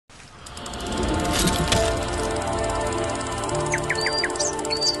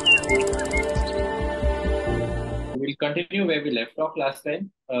continue where we left off last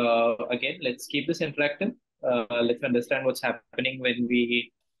time. Again, let's keep this interactive. Let's understand what's happening when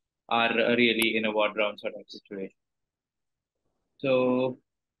we are really in a ward round sort of situation. So,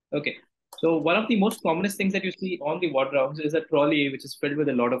 okay. So one of the most commonest things that you see on the ward rounds is a trolley which is filled with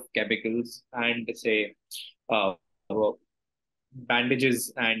a lot of chemicals and say uh,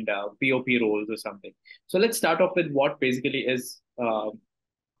 bandages and POP rolls or something. So let's start off with what basically is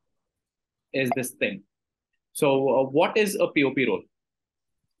this thing. So what is a POP roll?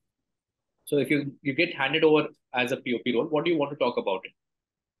 So if you get handed over as a POP role, what do you want to talk about it?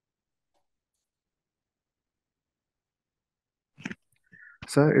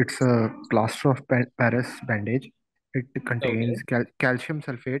 Sir, it's a plaster of Paris bandage. It Okay. contains calcium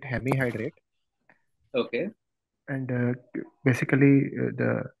sulfate hemihydrate, Okay. and basically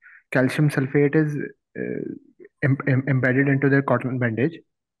the calcium sulfate is embedded into the cotton bandage,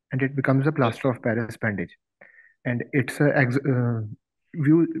 and it becomes a plaster Okay. of Paris bandage. And it's a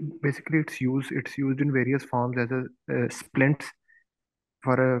view. Basically, it's used in various forms as a splints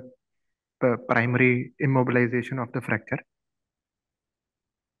for a primary immobilization of the fracture.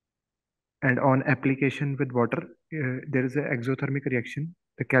 And on application with water, there is an exothermic reaction.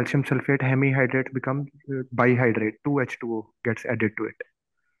 The calcium sulfate hemihydrate becomes bihydrate. 2H2O gets added to it.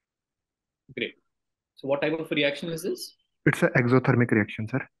 Great. So what type of reaction is this? It's an exothermic reaction,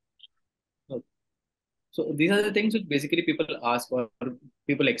 sir. Okay. So these are the things which basically people ask or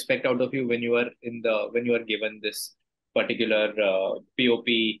people expect out of you when you are given this particular POP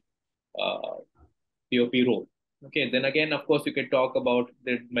role. Okay. Then again, of course, you can talk about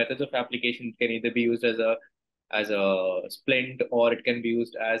the methods of application. It can either be used as a splint or it can be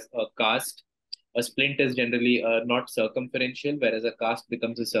used as a cast. A splint is generally not circumferential, whereas a cast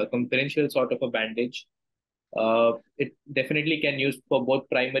becomes a circumferential sort of a bandage. It definitely can use for both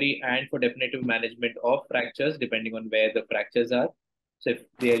primary and for definitive management of fractures, depending on where the fractures are. So if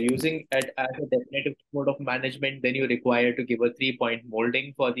they are using it as a definitive mode of management, then you require to give a 3-point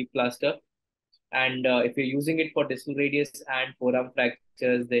molding for the plaster. And if you're using it for distal radius and forearm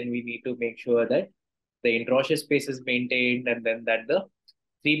fractures, then we need to make sure that the interosseous space is maintained and then that the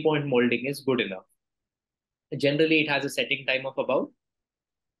 3-point molding is good enough. Generally, it has a setting time of about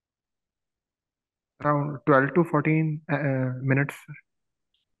Around 12 to 14 minutes.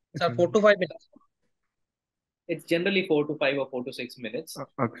 Sir, 4 to 5 minutes. it's generally 4 to 5 or 4 to 6 minutes.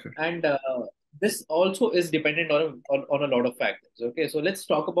 Okay, sir. And this also is dependent on a lot of factors. Okay, so let's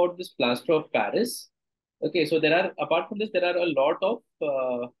talk about this plaster of Paris. Okay, so apart from this, there are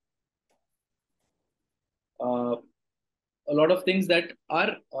uh, a lot of things that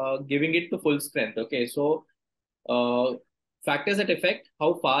are giving it the full strength. Okay, so uh, factors that affect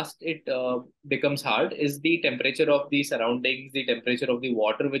how fast it becomes hard is the temperature of the surroundings, the temperature of the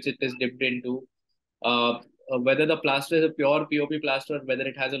water which it is dipped into, uh, whether the plaster is a pure POP plaster, whether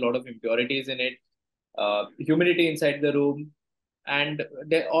it has a lot of impurities in it, humidity inside the room, and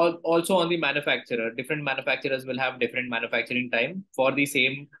they also on the manufacturer. Different manufacturers will have different manufacturing time for the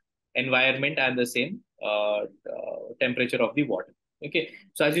same environment and the same temperature of the water. Okay,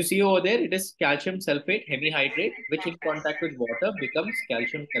 so as you see over there, it is calcium sulfate hemihydrate, which in contact with water becomes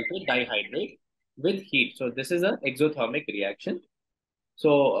calcium sulfate dihydrate with heat. So this is an exothermic reaction.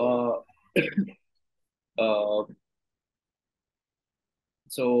 So uh,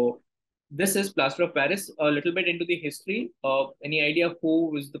 so this is plaster of Paris. A little bit into the history. Any idea who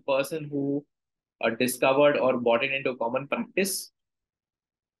was the person who discovered or brought it into common practice?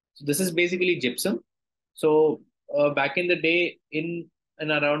 So this is basically gypsum. So back in the day, in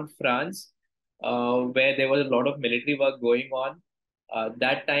and around France, where there was a lot of military work going on,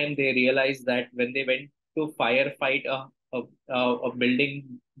 that time they realized that when they went to firefight a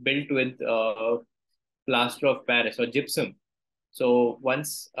building built with plaster of Paris or gypsum. So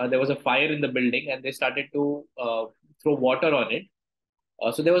once there was a fire in the building and they started to throw water on it.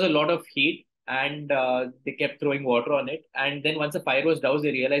 So there was a lot of heat and they kept throwing water on it. And then once the fire was doused,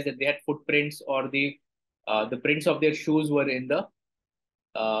 they realized that they had footprints or the prints of their shoes were in the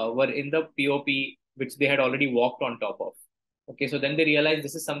POP which they had already walked on top of. Okay, so then they realized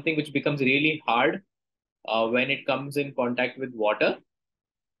this is something which becomes really hard when it comes in contact with water,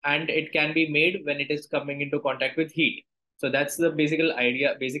 and it can be made when it is coming into contact with heat. So that's the basic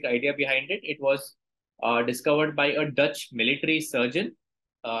idea behind it. It was discovered by a Dutch military surgeon,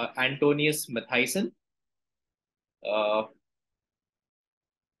 Antonius Matthijssen. Uh,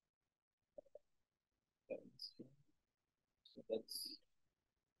 so that's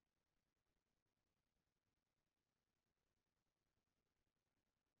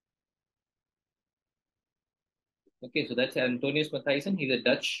okay. So that's Antonius Matthijssen. He's a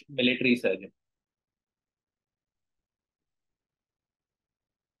Dutch military surgeon.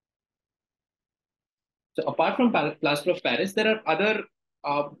 So apart from plaster of Paris, there are other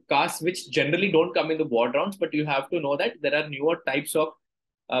casts which generally don't come in the ward rounds, but you have to know that there are newer types of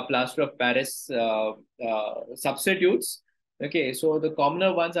plaster of Paris substitutes. Okay, so the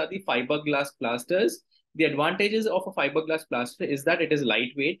commoner ones are the fiberglass plasters. The advantages of a fiberglass plaster is that it is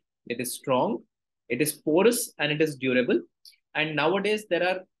lightweight, it is strong, it is porous, and it is durable. And nowadays, we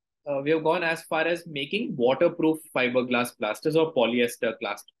have gone as far as making waterproof fiberglass plasters or polyester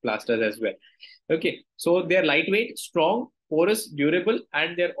plasters as well. Okay, so they're lightweight, strong, porous, durable,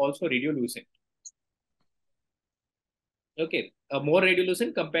 and they're also radiolucent. Okay, more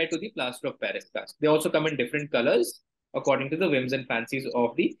radiolucent compared to the plaster of Paris plaster. They also come in different colors according to the whims and fancies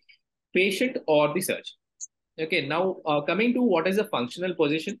of the patient or the surgeon. Okay, now coming to what is the functional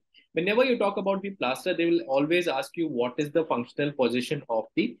position. Whenever you talk about the plaster, they will always ask you what is the functional position of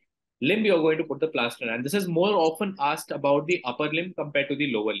the limb you're going to put the plaster on. And this is more often asked about the upper limb compared to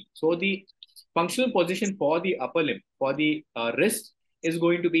the lower limb. So the functional position for the upper limb, for the wrist, is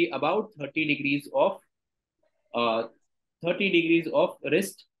going to be about 30 degrees of uh,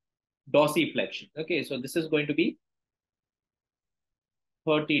 wrist dorsiflexion. Okay, so this is going to be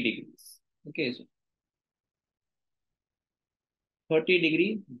 30 degrees. Okay, so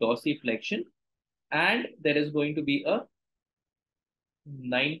 30-degree dorsiflexion, and there is going to be a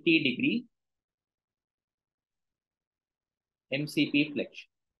 90-degree MCP flexion.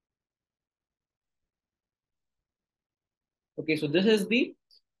 Okay, so this is the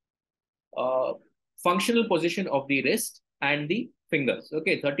functional position of the wrist and the fingers.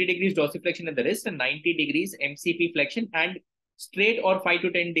 Okay, 30 degrees dorsiflexion at the wrist and 90 degrees MCP flexion and straight or 5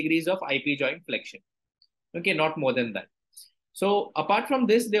 to 10 degrees of IP joint flexion. Okay, not more than that. So apart from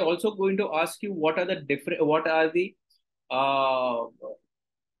this, they're also going to ask you what are the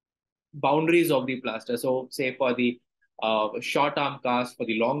boundaries of the plaster. So say for the short arm cast, for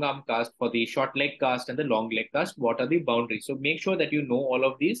the long arm cast, for the short leg cast and the long leg cast, what are the boundaries? So make sure that you know all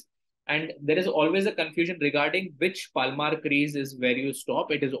of these. And there is always a confusion regarding which palmar crease is where you stop.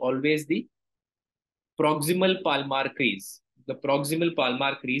 It is always the proximal palmar crease. The proximal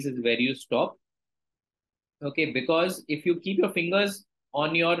palmar crease is where you stop. Okay, because if you keep your fingers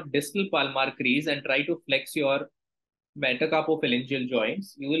on your distal palmar crease and try to flex your metacarpophalangeal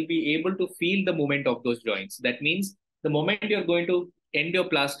joints, you will be able to feel the movement of those joints. That means the moment you're going to end your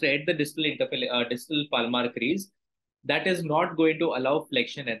plaster at the distal palmar crease, that is not going to allow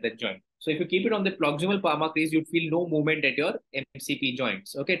flexion at that joint. So if you keep it on the proximal palmar crease, you feel no movement at your MCP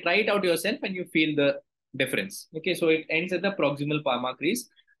joints. Okay, try it out yourself and you feel the difference. Okay, so it ends at the proximal palmar crease.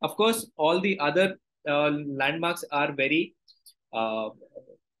 Of course, all the other landmarks are very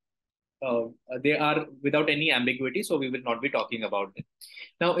they are without any ambiguity, so we will not be talking about them.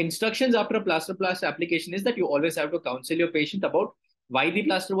 Now, instructions after a plaster application is that you always have to counsel your patient about why the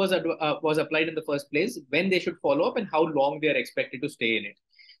plaster was applied in the first place, when they should follow up, and how long they are expected to stay in it.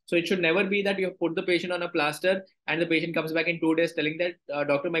 So it should never be that you have put the patient on a plaster and the patient comes back in 2 days telling that,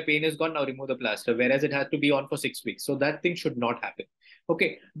 doctor, my pain is gone, now remove the plaster, whereas it has to be on for 6 weeks. So that thing should not happen.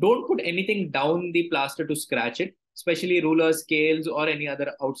 Okay, don't put anything down the plaster to scratch it, especially rulers, scales, or any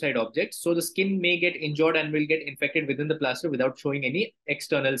other outside objects. So the skin may get injured and will get infected within the plaster without showing any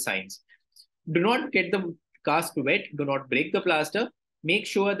external signs. Do not get the cast wet. Do not break the plaster. Make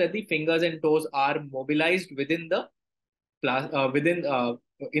sure that the fingers and toes are mobilized within the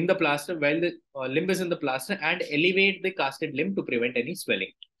in the plaster while the limb is in the plaster, and elevate the casted limb to prevent any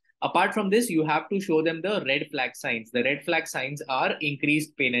swelling. Apart from this, you have to show them the red flag signs. The red flag signs are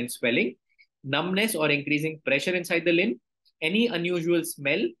increased pain and swelling, numbness or increasing pressure inside the limb, any unusual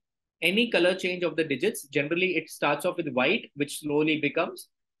smell, any color change of the digits. Generally, it starts off with white, which slowly becomes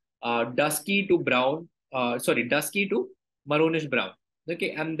dusky to brown, dusky to maroonish brown.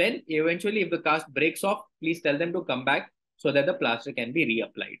 Okay, and then eventually, if the cast breaks off, please tell them to come back so that the plaster can be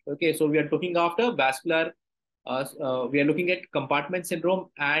reapplied. Okay, so we are looking after vascular, we are looking at compartment syndrome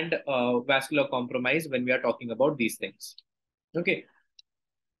and vascular compromise when we are talking about these things. Okay.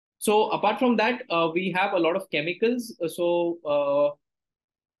 So apart from that, we have a lot of chemicals.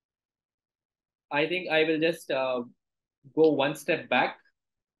 I think I will just go one step back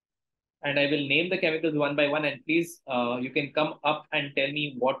and I will name the chemicals one by one. And please, you can come up and tell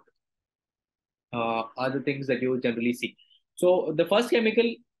me what are the things that you generally see. So the first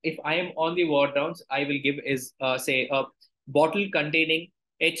chemical, if I am on the ward rounds, I will give is say a bottle containing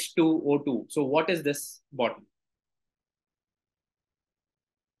H2O2. So what is this bottle?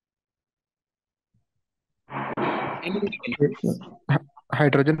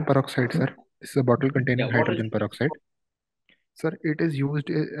 Hydrogen peroxide, sir. It's a bottle containing hydrogen peroxide. Sir, it is used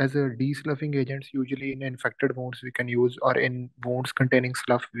as a de-sloughing agent, usually in infected wounds we can use, or in wounds containing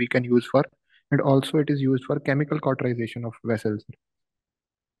slough we can use for And also it is used for chemical cauterization of vessels.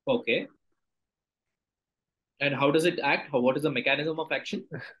 Okay. And how does it act? What is the mechanism of action?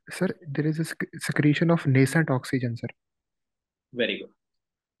 Sir, there is a secretion of nascent oxygen, sir. Very good.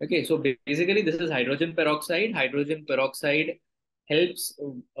 Okay, so basically this is hydrogen peroxide. Hydrogen peroxide helps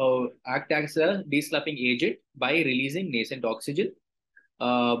act as a desloughing agent by releasing nascent oxygen.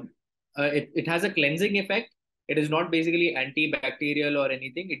 It has a cleansing effect. It is not basically antibacterial or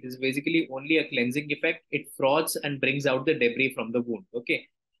anything. It is basically only a cleansing effect. It froths and brings out the debris from the wound. Okay.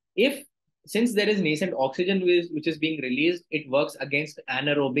 If since there is nascent oxygen which is being released, it works against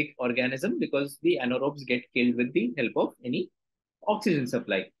anaerobic organism because the anaerobes get killed with the help of any oxygen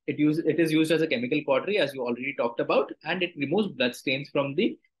supply. It is used as a chemical cautery, as you already talked about, and it removes blood stains from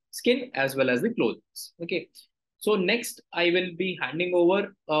the skin as well as the clothes. Okay. So next, I will be handing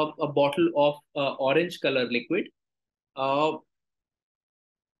over a bottle of orange color liquid. Uh,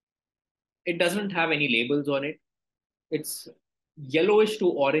 it doesn't have any labels on it. It's yellowish to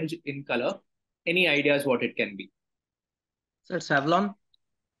orange in color. Any ideas what it can be? Sir, Savlon.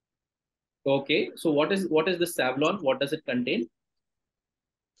 Okay. So what is the Savlon? What does it contain?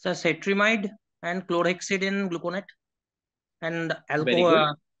 Sir, cetrimide and chlorhexidine gluconate and Very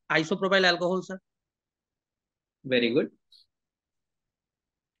alcohol, good. isopropyl alcohol, sir. Very good.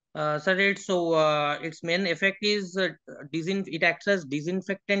 Sir, its main effect is it acts as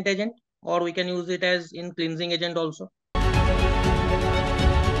disinfectant agent, or we can use it as in cleansing agent also.